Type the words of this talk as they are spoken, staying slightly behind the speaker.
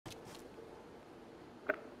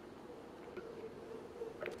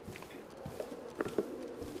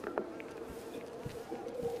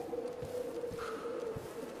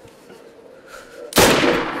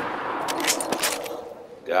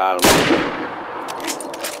Got him.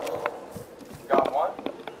 Got one?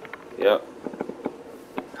 Yep.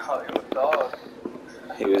 Oh, you a dog.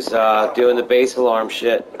 He was doing the base alarm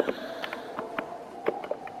shit.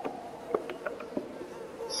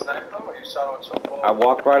 Sniped him or you shot him with your ball? I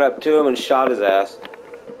walked right up to him and shot his ass.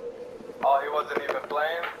 Oh, he wasn't even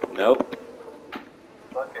playing? Nope.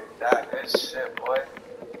 Look at that. Good shit, boy.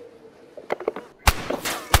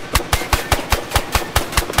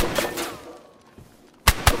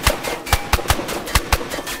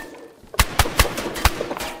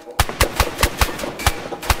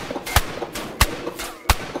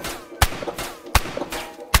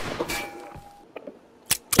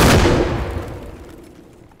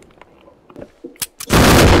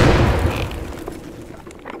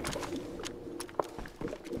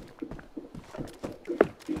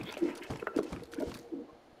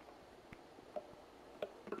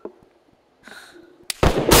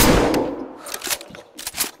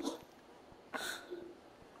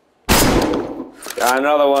 Got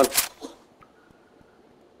another one.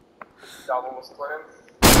 That one was playing?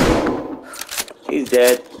 He's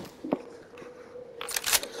dead.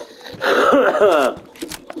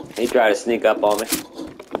 He tried to sneak up on me.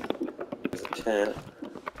 There's a 10.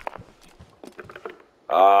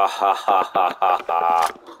 Ah ha ha ha ha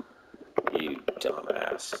ha. You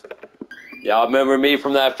dumbass. Y'all remember me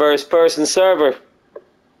from that first person server?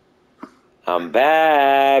 I'm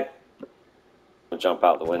back. I'll jump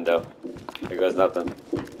out the window. Here goes nothing.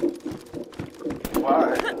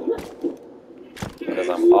 Why? Because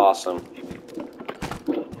I'm awesome.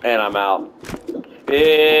 And I'm out.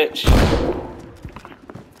 Bitch.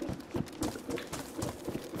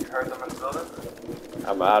 You heard them in the building?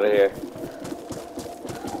 I'm out of here.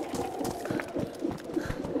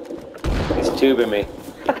 He's tubing me.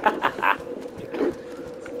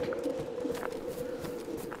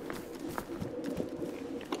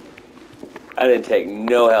 I didn't take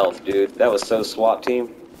no health, dude. That was so SWAT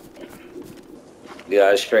team. Yeah,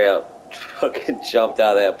 I straight up fucking jumped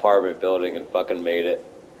out of that apartment building and fucking made it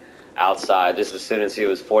outside. Just as soon as he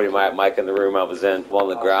was 40 mic in the room I was in. I'm on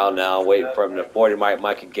the ground now, waiting for him to 40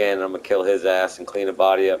 mic again. I'm gonna kill his ass and clean the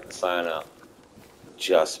body up and sign out.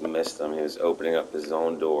 Just missed him. He was opening up his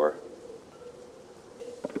own door.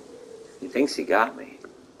 He thinks he got me.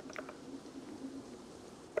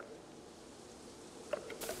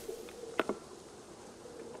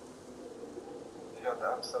 You got the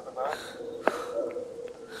M79?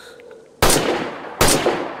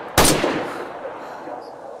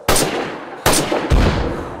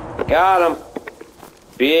 Got him.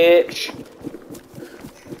 Bitch.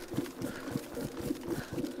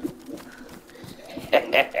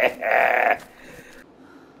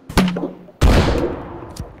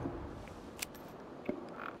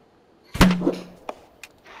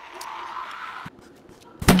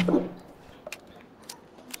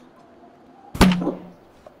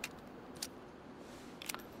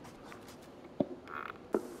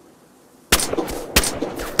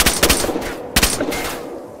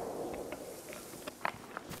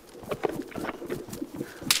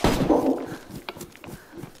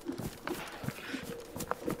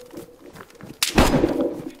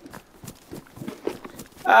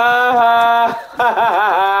 Ah,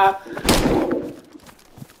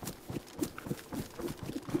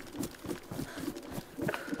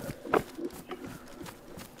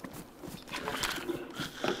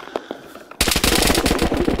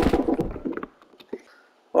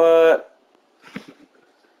 what? He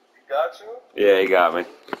got you? Yeah, he got me.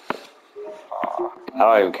 I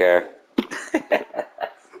don't even care.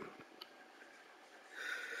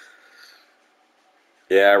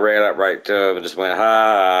 Yeah, I ran up right to him and just went,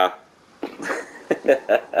 ha.